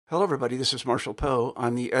Hello, everybody. This is Marshall Poe.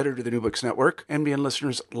 I'm the editor of the New Books Network. NBN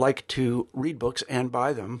listeners like to read books and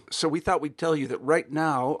buy them. So we thought we'd tell you that right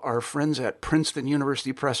now, our friends at Princeton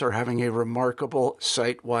University Press are having a remarkable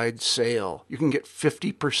site-wide sale. You can get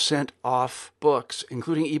 50% off books,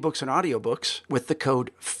 including ebooks and audiobooks, with the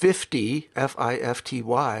code 50,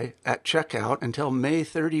 F-I-F-T-Y, at checkout until May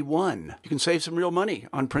 31. You can save some real money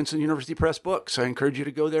on Princeton University Press books. I encourage you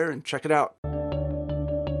to go there and check it out.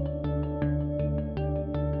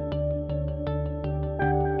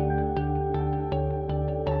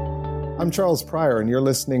 I'm Charles Pryor, and you're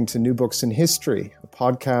listening to New Books in History, a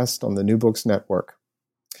podcast on the New Books Network.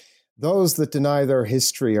 Those that deny their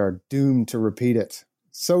history are doomed to repeat it.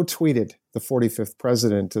 So tweeted the 45th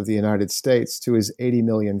President of the United States to his 80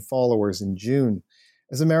 million followers in June,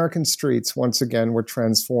 as American streets once again were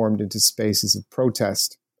transformed into spaces of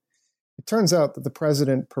protest. It turns out that the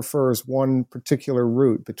President prefers one particular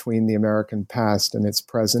route between the American past and its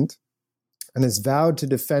present, and has vowed to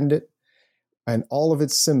defend it and all of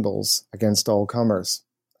its symbols against all comers.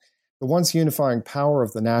 The once unifying power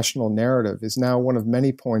of the national narrative is now one of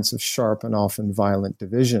many points of sharp and often violent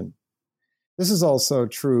division. This is also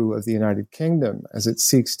true of the United Kingdom, as it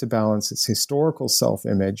seeks to balance its historical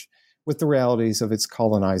self-image with the realities of its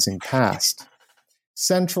colonizing past.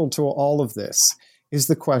 Central to all of this is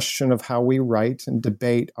the question of how we write and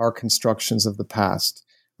debate our constructions of the past,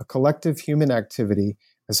 a collective human activity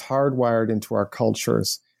as hardwired into our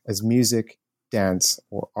cultures as music, dance,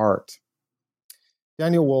 or art.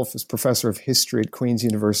 Daniel Woolf is professor of history at Queen's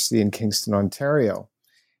University in Kingston, Ontario.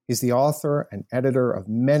 He's the author and editor of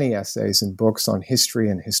many essays and books on history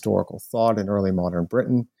and historical thought in early modern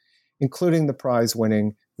Britain, including the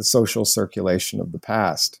prize-winning The Social Circulation of the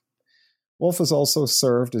Past. Woolf has also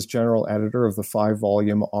served as general editor of the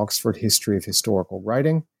 5-volume Oxford History of Historical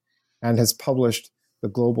Writing and has published The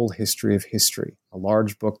Global History of History, a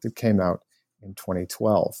large book that came out in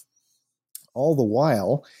 2012. All the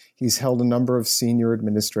while, he's held a number of senior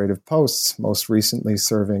administrative posts, most recently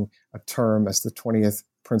serving a term as the 20th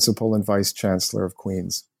Principal and Vice Chancellor of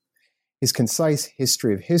Queen's. His concise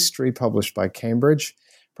History of History, published by Cambridge,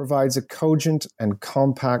 provides a cogent and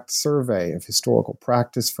compact survey of historical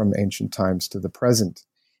practice from ancient times to the present.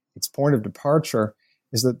 Its point of departure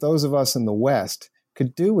is that those of us in the West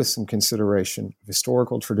could do with some consideration of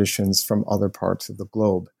historical traditions from other parts of the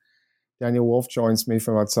globe. Daniel Woolf joins me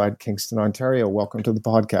from outside Kingston, Ontario. Welcome to the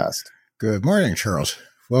podcast. Good morning, Charles.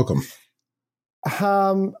 Welcome.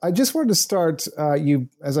 I just wanted to start. You,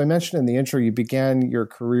 as I mentioned in the intro, you began your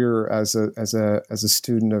career as a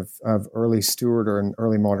student of early Stuart and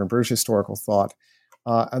early modern British historical thought,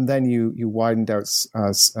 and then you widened out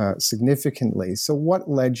significantly. So,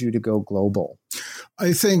 what led you to go global?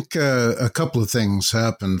 I think a couple of things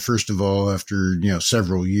happened. First of all, after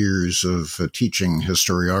several years of teaching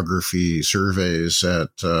historiography surveys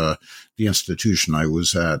at the institution I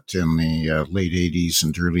was at in the late 80s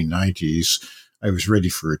and early 90s, I was ready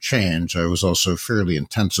for a change. I was also fairly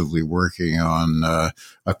intensively working on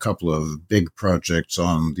a couple of big projects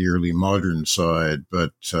on the early modern side,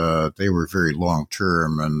 but they were very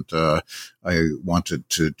long-term, and I wanted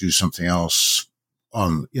to do something else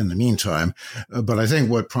in the meantime. But I think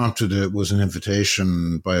what prompted it was an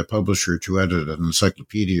invitation by a publisher to edit an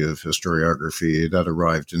encyclopedia of historiography that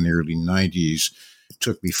arrived in the early 90s. It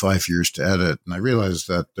took me 5 years to edit, and I realized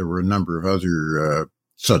that there were a number of other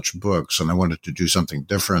such books, and I wanted to do something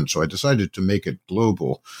different. So I decided to make it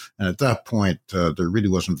global. And at that point, there really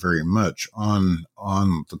wasn't very much on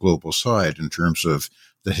the global side in terms of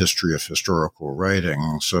the history of historical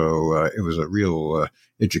writing. So it was a real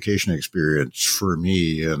education experience for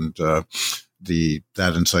me. And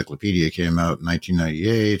that encyclopedia came out in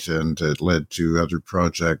 1998, and it led to other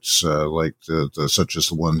projects like the such as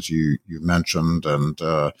the ones you mentioned. And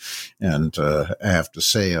I have to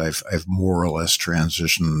say, I've more or less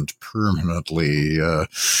transitioned permanently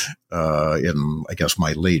in, I guess,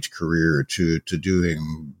 my late career to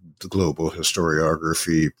doing the global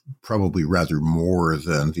historiography, probably rather more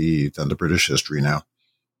than the British history now.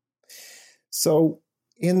 So,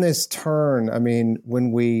 in this turn, I mean,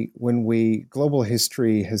 when we global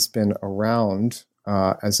history has been around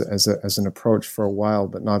as an approach for a while,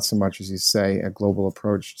 but not so much, as you say, a global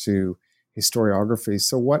approach to historiography.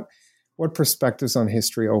 So, what perspectives on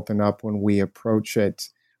history open up when we approach it,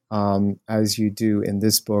 as you do in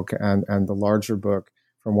this book and the larger book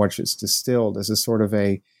from which it's distilled, as a sort of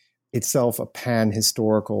itself a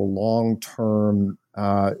pan-historical, long-term,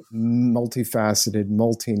 multifaceted,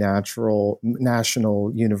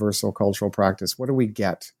 national, universal cultural practice? What do we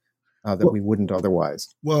get? that we wouldn't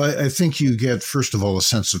otherwise? Well, I think you get, first of all, a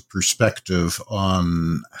sense of perspective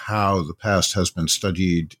on how the past has been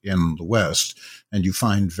studied in the West. And you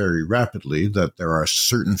find very rapidly that there are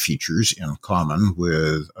certain features in common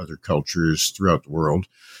with other cultures throughout the world,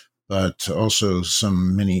 but also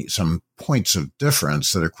some points of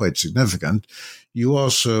difference that are quite significant. You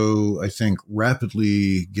also, I think,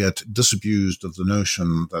 rapidly get disabused of the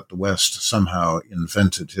notion that the West somehow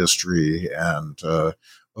invented history and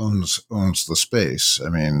owns the space. I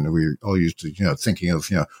mean, we all used to, thinking of,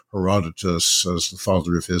 Herodotus as the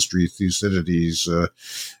father of history, Thucydides,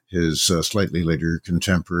 his slightly later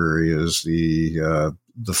contemporary, is the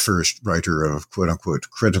first writer of quote unquote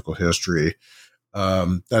critical history.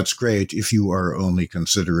 That's great if you are only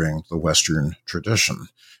considering the Western tradition.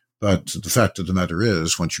 But the fact of the matter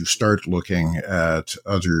is, once you start looking at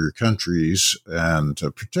other countries, and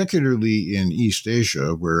particularly in East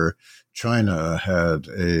Asia, where China had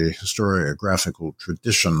a historiographical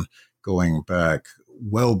tradition going back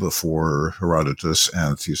well before Herodotus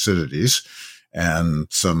and Thucydides, and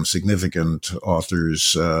some significant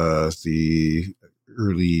authors, the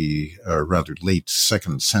early, rather late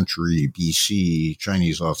 2nd century BC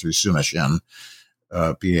Chinese author Sima Xian,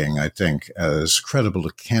 being, I think, as credible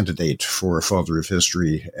a candidate for a father of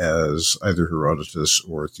history as either Herodotus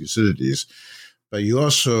or Thucydides. But you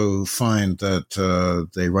also find that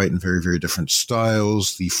they write in very, very different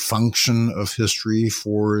styles. The function of history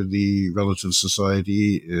for the relative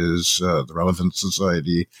society is the relevant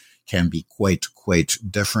society can be quite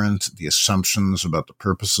different. The assumptions about the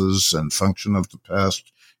purposes and function of the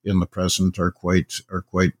past in the present are quite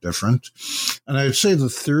different. And I'd say the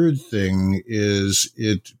third thing is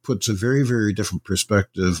it puts a very, very different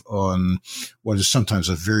perspective on what is sometimes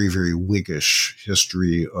a very, very Whiggish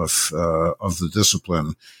history of the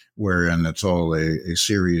discipline, wherein it's all a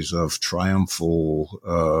series of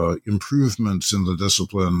triumphal improvements in the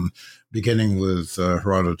discipline, beginning with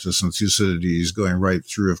Herodotus and Thucydides, going right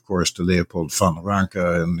through, of course, to Leopold von Ranke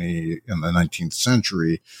in the 19th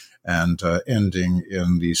century, and ending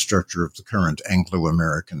in the structure of the current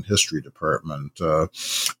Anglo-American history department,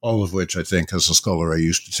 all of which I think, as a scholar, I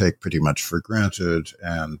used to take pretty much for granted,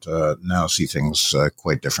 and now see things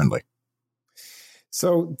quite differently.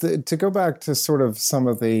 So to go back to sort of some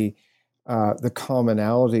of the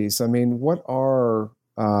commonalities, I mean, what are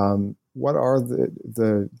the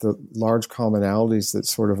large commonalities that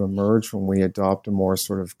sort of emerge when we adopt a more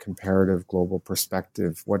sort of comparative global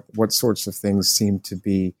perspective? What sorts of things seem to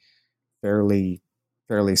be fairly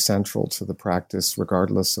central to the practice,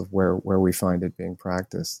 regardless of where we find it being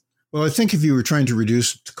practiced? Well, I think if you were trying to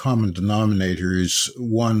reduce it to common denominators,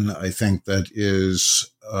 one, I think that is,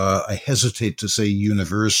 I hesitate to say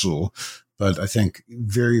universal, but I think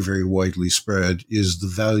very, very widely spread, is the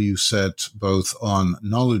value set both on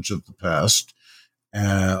knowledge of the past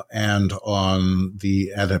and on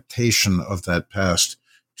the adaptation of that past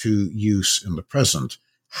to use in the present.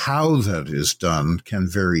 How that is done can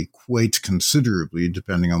vary quite considerably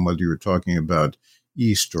depending on whether you're talking about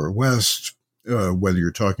East or West, whether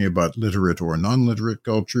you're talking about literate or non-literate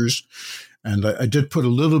cultures. And I did put a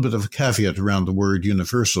little bit of a caveat around the word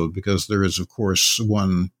universal, because there is, of course,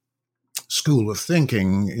 one school of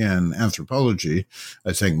thinking in anthropology,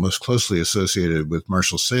 I think most closely associated with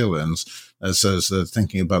Marshall Sahlins, that says that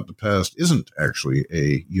thinking about the past isn't actually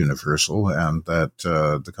a universal, and that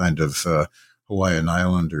the kind of Hawaiian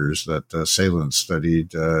Islanders that Sahlins studied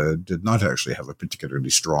did not actually have a particularly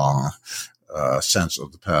strong sense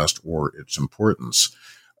of the past or its importance.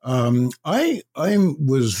 I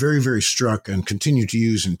was very, very struck and continue to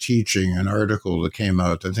use in teaching an article that came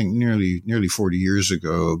out, I think, nearly 40 years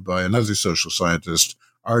ago by another social scientist,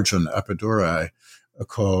 Arjun Appadurai,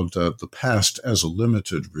 called The Past as a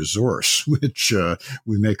Limited Resource, which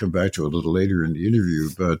we may come back to a little later in the interview,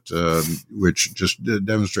 but which just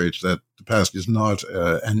demonstrates that the past is not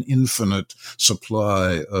an infinite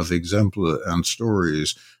supply of exempla and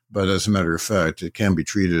stories, but as a matter of fact, it can be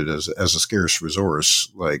treated as a scarce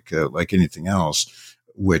resource, like anything else,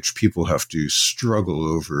 which people have to struggle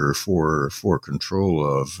over for control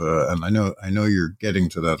of. And I know you're getting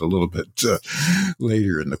to that a little bit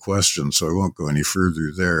later in the question, so I won't go any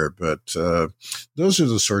further there. But those are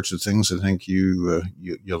the sorts of things I think you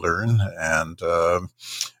learn, and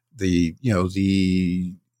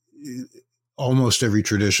almost every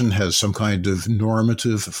tradition has some kind of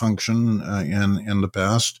normative function in the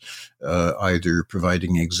past, either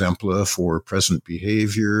providing exempla for present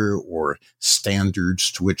behavior or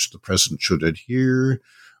standards to which the present should adhere,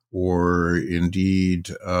 or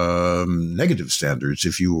indeed negative standards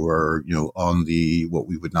if you are, on the what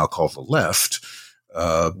we would now call the left.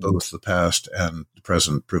 both the past and the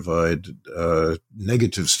present provide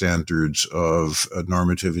negative standards of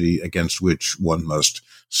normativity against which one must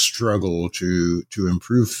struggle to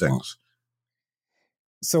improve things.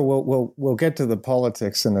 So we'll get to the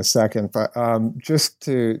politics in a second, but just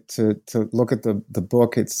to look at the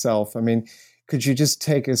book itself, I mean, could you just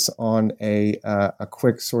take us on a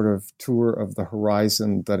quick sort of tour of the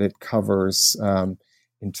horizon that it covers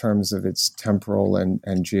in terms of its temporal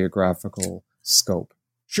and geographical scope?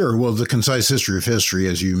 Sure. Well, the Concise History of History,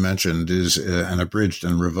 as you mentioned, is an abridged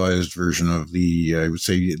and revised version of the, I would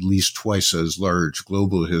say, at least twice as large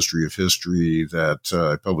global history of history that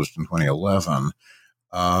I published in 2011.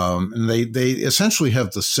 And they essentially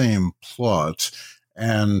have the same plot.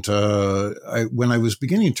 And when I was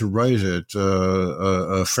beginning to write it,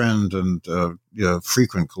 a friend and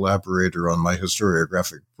frequent collaborator on my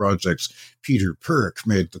historiographic projects, Peter Perk,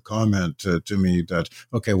 made the comment to me that,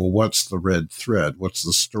 okay, well, what's the red thread? What's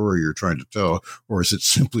the story you're trying to tell? Or is it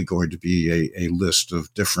simply going to be a list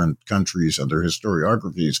of different countries and their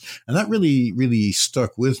historiographies? And that really, really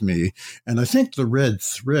stuck with me. And I think the red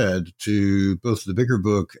thread to both the bigger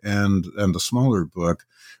book and the smaller book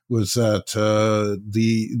was that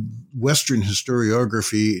the Western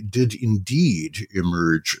historiography did indeed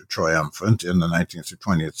emerge triumphant in the 19th or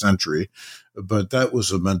 20th century, but that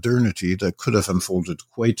was a modernity that could have unfolded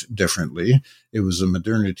quite differently. It was a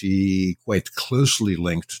modernity quite closely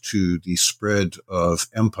linked to the spread of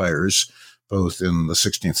empires, both in the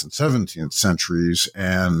 16th and 17th centuries,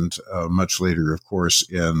 and much later, of course,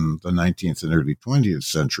 in the 19th and early 20th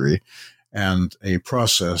century. And a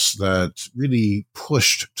process that really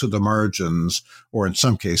pushed to the margins, or in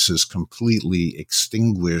some cases completely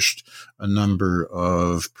extinguished, a number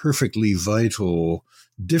of perfectly vital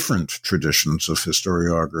different traditions of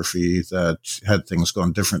historiography that, had things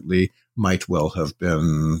gone differently, might well have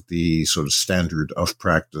been the sort of standard of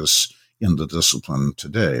practice in the discipline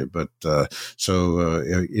today. But in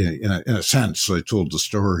a sense, I told the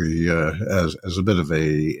story as a bit of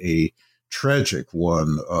a tragic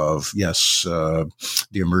one of, yes, the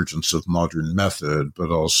emergence of modern method, but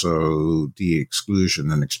also the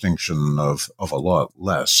exclusion and extinction of a lot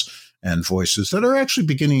less, and voices that are actually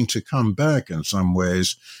beginning to come back in some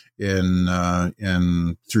ways in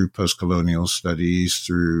through post-colonial studies,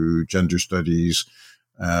 through gender studies,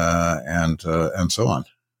 and so on.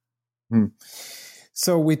 Hmm.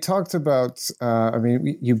 So we talked about,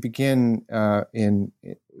 you begin in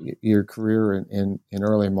your career in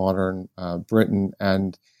early modern Britain,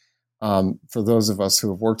 and for those of us who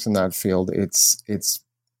have worked in that field, it's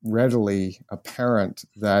readily apparent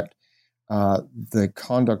that the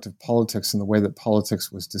conduct of politics and the way that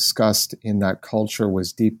politics was discussed in that culture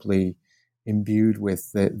was deeply imbued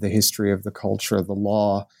with the history of the culture. The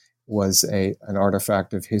law was an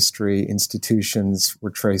artifact of history. Institutions were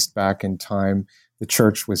traced back in time. The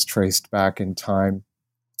church was traced back in time.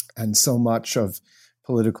 And so much of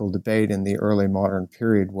political debate in the early modern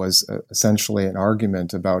period was essentially an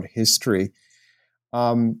argument about history.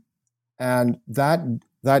 And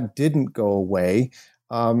that didn't go away.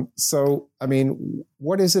 What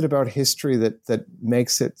is it about history that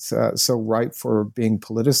makes it so ripe for being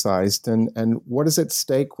politicized? And what is at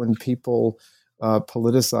stake when people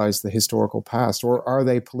politicize the historical past? Or are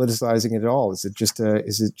they politicizing it at all? Is it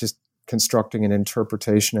just constructing an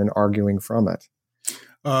interpretation and arguing from it?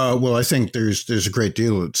 Well, I think there's a great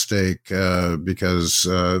deal at stake because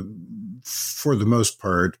for the most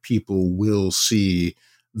part, people will see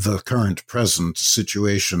the current present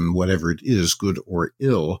situation, whatever it is, good or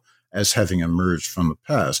ill, as having emerged from the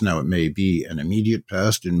past. Now, it may be an immediate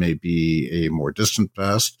past, it may be a more distant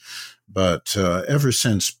past, but ever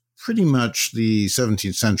since pretty much the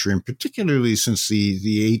 17th century, and particularly since the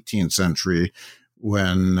 18th century,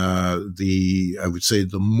 when I would say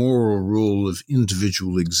the moral role of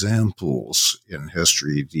individual examples in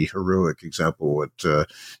history, the heroic example, what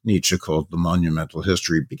Nietzsche called the monumental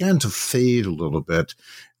history, began to fade a little bit,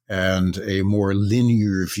 and a more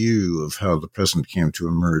linear view of how the present came to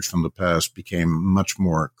emerge from the past became much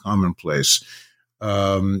more commonplace.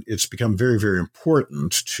 It's become very, very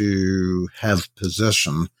important to have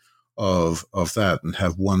possession of that and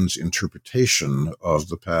have one's interpretation of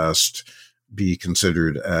the past be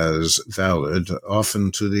considered as valid,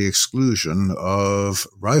 often to the exclusion of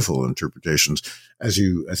rival interpretations. As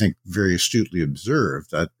you, I think, very astutely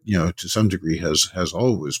observed, that, to some degree has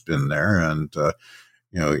always been there. And,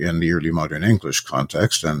 in the early modern English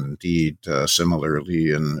context, and indeed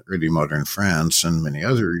similarly in early modern France and many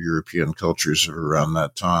other European cultures around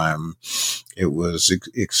that time, it was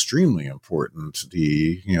extremely important,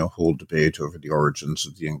 the whole debate over the origins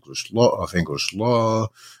of English law,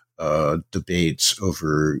 debates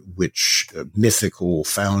over which mythical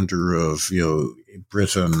founder of,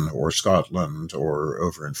 Britain or Scotland or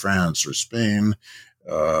over in France or Spain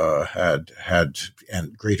had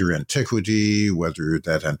greater antiquity, whether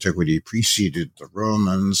that antiquity preceded the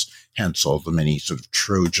Romans, hence all the many sort of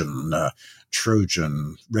Trojan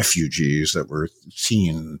refugees that were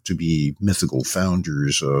seen to be mythical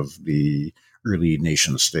founders of the early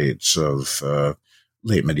nation states of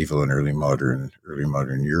late medieval and early modern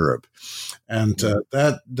Europe. And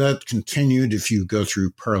that continued. If you go through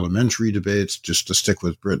parliamentary debates, just to stick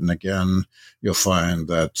with Britain again, you'll find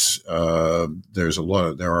that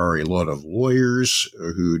there are a lot of lawyers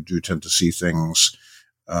who do tend to see things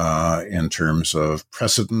in terms of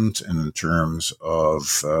precedent and in terms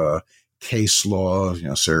of case law,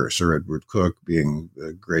 Sir Edward Coke being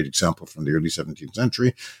a great example from the early 17th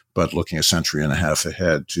century, but looking a century and a half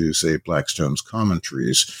ahead to, say, Blackstone's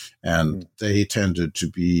commentaries. And they tended to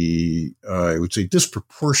be, I would say,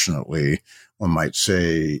 disproportionately, one might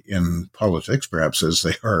say, in politics, perhaps as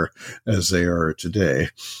they are today.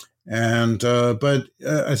 And but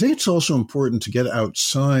I think it's also important to get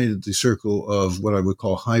outside the circle of what I would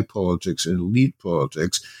call high politics and elite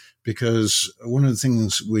politics, because one of the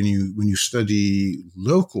things when you study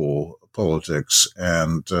local politics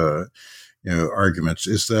and arguments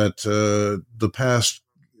is that the past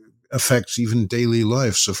affects even daily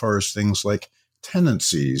life, so far as things like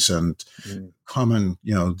tenancies and common,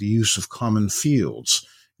 the use of common fields.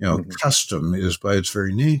 Custom is by its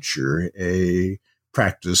very nature a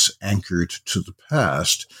practice anchored to the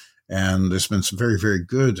past. And there's been some very, very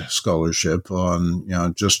good scholarship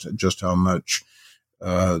on, just how much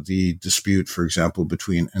the dispute, for example,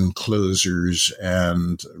 between enclosers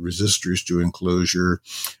and resistors to enclosure,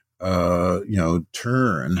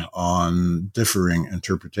 turn on differing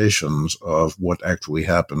interpretations of what actually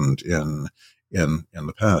happened in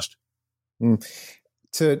the past.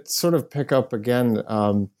 To sort of pick up again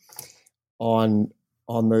on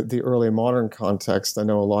the early modern context, I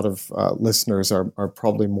know a lot of listeners are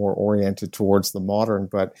probably more oriented towards the modern,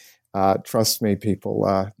 but trust me,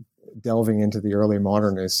 people, delving into the early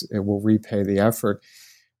modern it will repay the effort.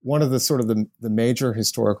 One of the sort of the major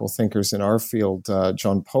historical thinkers in our field,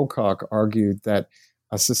 John Pocock, argued that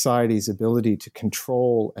a society's ability to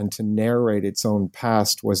control and to narrate its own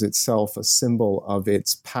past was itself a symbol of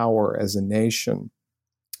its power as a nation.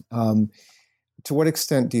 To what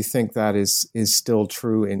extent do you think that is still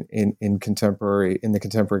true in the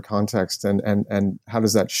contemporary context, and how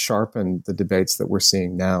does that sharpen the debates that we're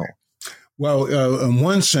seeing now? Well, in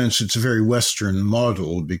one sense, it's a very Western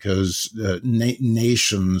model because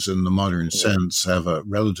nations in the modern sense have a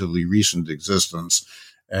relatively recent existence.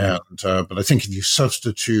 And but I think if you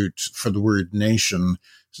substitute for the word nation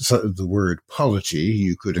the word polity,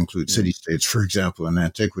 you could include city-states, for example, in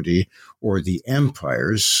antiquity, or the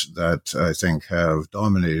empires that I think have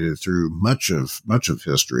dominated through much of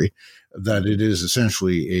history, that it is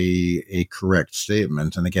essentially a correct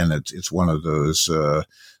statement. And again, it's one of those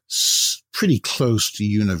pretty close to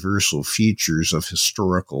universal features of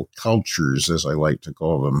historical cultures, as I like to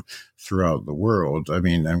call them, throughout the world. I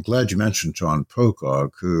mean, I'm glad you mentioned John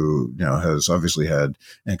Pocock, who has obviously had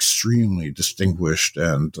an extremely distinguished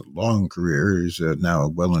and long career. He's now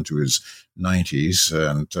well into his 90s,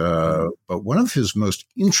 and but one of his most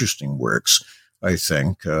interesting works, I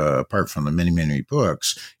think, apart from the many, many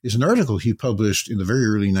books, is an article he published in the very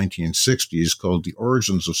early 1960s called The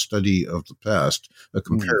Origins of Study of the Past, a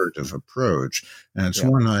Comparative Approach. And it's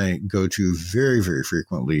one I go to very, very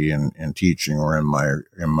frequently in teaching or in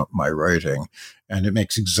my writing. And it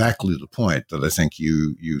makes exactly the point that I think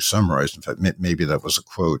you summarized. In fact, maybe that was a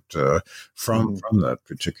quote from that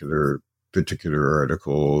particular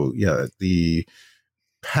article. Yeah, the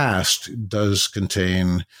past does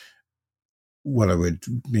contain what I would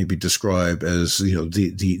maybe describe as,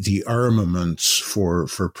 the armaments for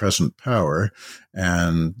present power.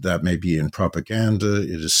 And that may be in propaganda.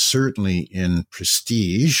 It is certainly in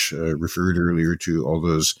prestige. Referred earlier to all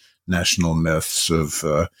those national myths of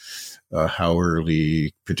how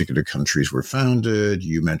early particular countries were founded.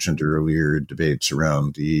 You mentioned earlier debates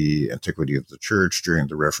around the antiquity of the church during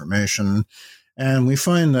the Reformation. And we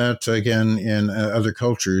find that, again, in other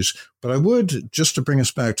cultures. But I would, just to bring us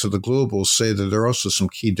back to the global, say that there are also some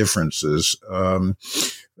key differences.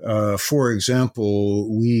 For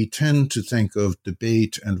example, we tend to think of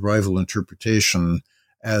debate and rival interpretation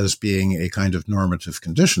as being a kind of normative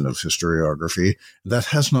condition of historiography. That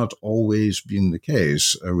has not always been the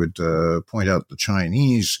case. I would point out the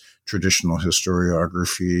Chinese traditional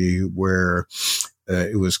historiography, where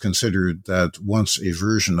it was considered that once a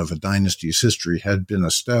version of a dynasty's history had been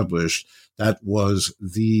established, that was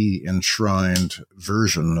the enshrined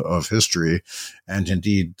version of history. And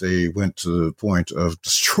indeed, they went to the point of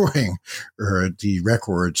destroying the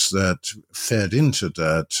records that fed into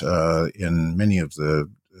that in many of the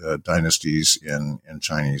dynasties in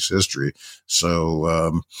Chinese history.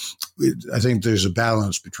 So I think there's a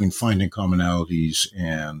balance between finding commonalities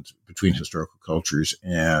and between historical cultures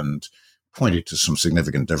and pointing to some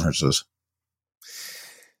significant differences.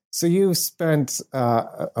 So you spent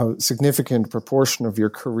a significant proportion of your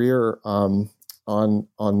career on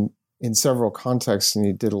in several contexts, and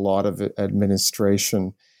you did a lot of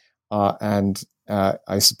administration. And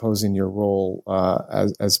I suppose in your role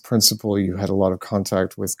as principal, you had a lot of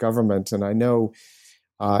contact with government. And I know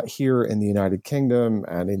here in the United Kingdom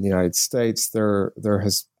and in the United States, there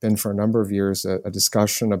has been for a number of years a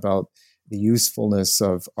discussion about the usefulness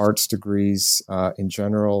of arts degrees in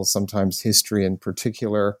general, sometimes history in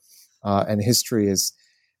particular. And history is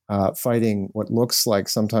fighting what looks like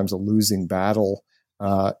sometimes a losing battle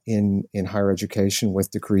in higher education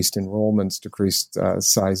with decreased enrollments, decreased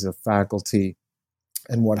size of faculty,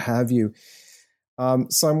 and what have you.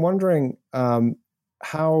 So I'm wondering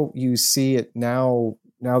how you see it now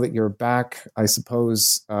that you're back, I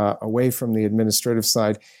suppose, away from the administrative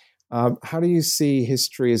side. How do you see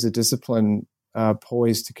history as a discipline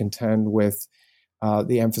poised to contend with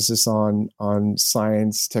the emphasis on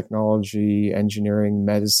science, technology, engineering,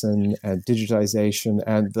 medicine, and digitization,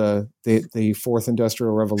 and the fourth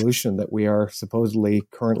industrial revolution that we are supposedly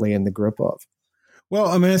currently in the grip of? Well,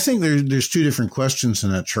 I mean, I think there's two different questions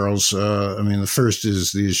in that, Charles. I mean, the first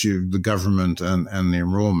is the issue of the government and the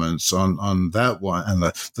enrollments on that one. And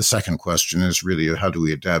the second question is really how do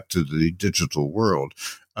we adapt to the digital world?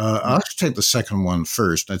 I'll actually take the second one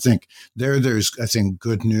first. I think there's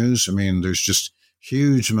good news. I mean, there's just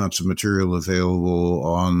huge amounts of material available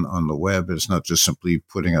on the web. It's not just simply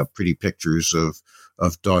putting up pretty pictures of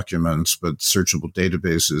documents, but searchable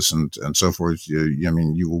databases and so forth. I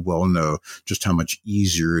mean, you will well know just how much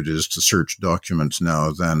easier it is to search documents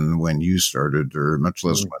now than when you started, or much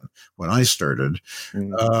less when I started.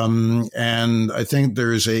 And I think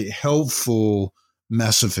there is a helpful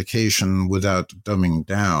massification without dumbing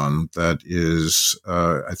down that is,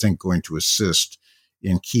 I think, going to assist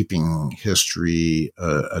in keeping history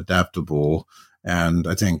adaptable. And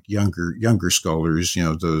I think younger scholars,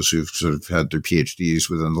 those who've sort of had their PhDs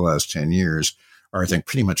within the last 10 years, are, I think,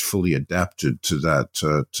 pretty much fully adapted to that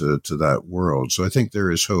to that world. So I think there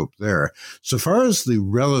is hope there. So far as the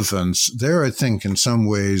relevance there, I think in some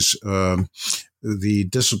ways the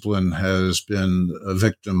discipline has been a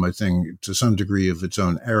victim, I think, to some degree of its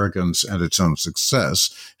own arrogance and its own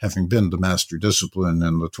success, having been the master discipline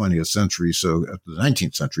in the 20th century, the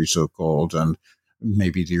 19th century, so-called, and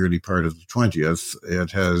maybe the early part of the 20th,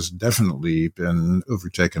 it has definitely been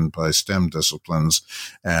overtaken by STEM disciplines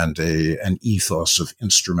and an ethos of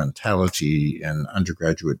instrumentality in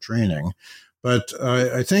undergraduate training. But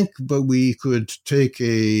I think we could take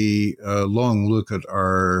a long look at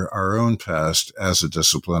our own past as a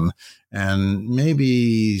discipline and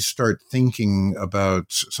maybe start thinking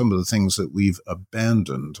about some of the things that we've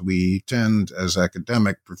abandoned. We tend, as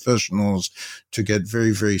academic professionals, to get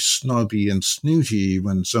very, very snobby and snooty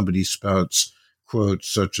when somebody spouts quotes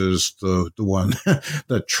such as the one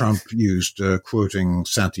that Trump used, quoting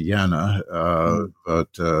Santayana, but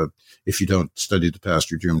if you don't study the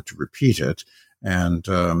past, you're doomed to repeat it. And,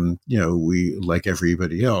 we, like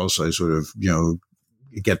everybody else, I sort of,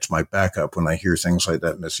 it gets my back up when I hear things like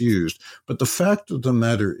that misused. But the fact of the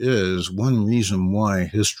matter is, one reason why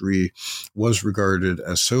history was regarded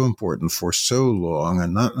as so important for so long,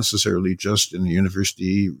 and not necessarily just in the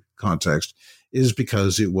university context, is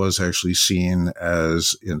because it was actually seen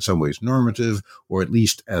as, in some ways, normative, or at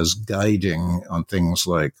least as guiding on things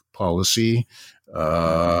like policy,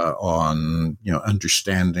 on,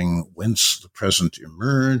 understanding whence the present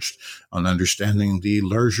emerged, on understanding the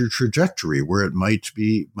larger trajectory where it might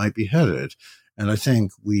be headed. And I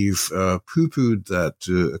think we've poo-pooed that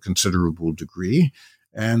to a considerable degree.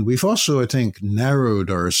 And we've also, I think, narrowed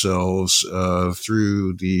ourselves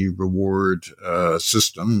through the reward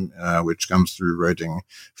system, which comes through writing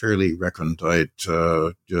fairly recondite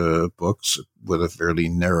books with a fairly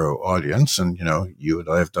narrow audience. And, you and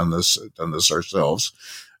I have done this ourselves,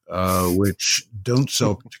 which don't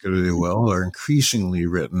sell particularly well, are increasingly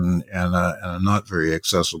written in a not very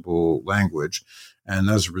accessible language.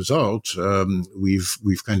 And as a result,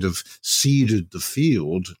 we've kind of ceded the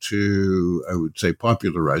field to, I would say,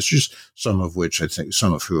 popularizers, some of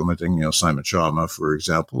whom I think, Simon Schama, for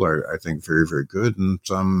example, are, I think, very, very good, and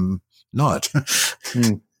some not.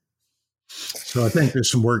 So I think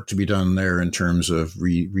there's some work to be done there in terms of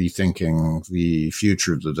rethinking the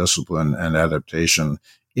future of the discipline and adaptation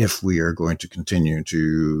if we are going to continue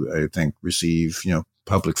to, I think, receive,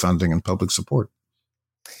 public funding and public support.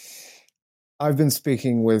 I've been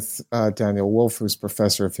speaking with Daniel Woolf, who's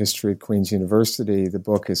professor of history at Queen's University. The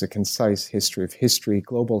book is A Concise History of History,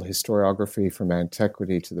 Global Historiography from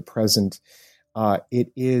Antiquity to the Present.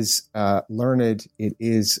 It is learned, it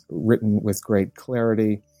is written with great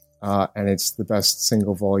clarity, and it's the best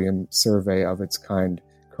single-volume survey of its kind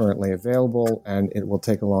currently available, and it will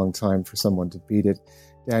take a long time for someone to beat it.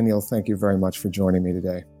 Daniel, thank you very much for joining me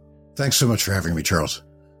today. Thanks so much for having me, Charles.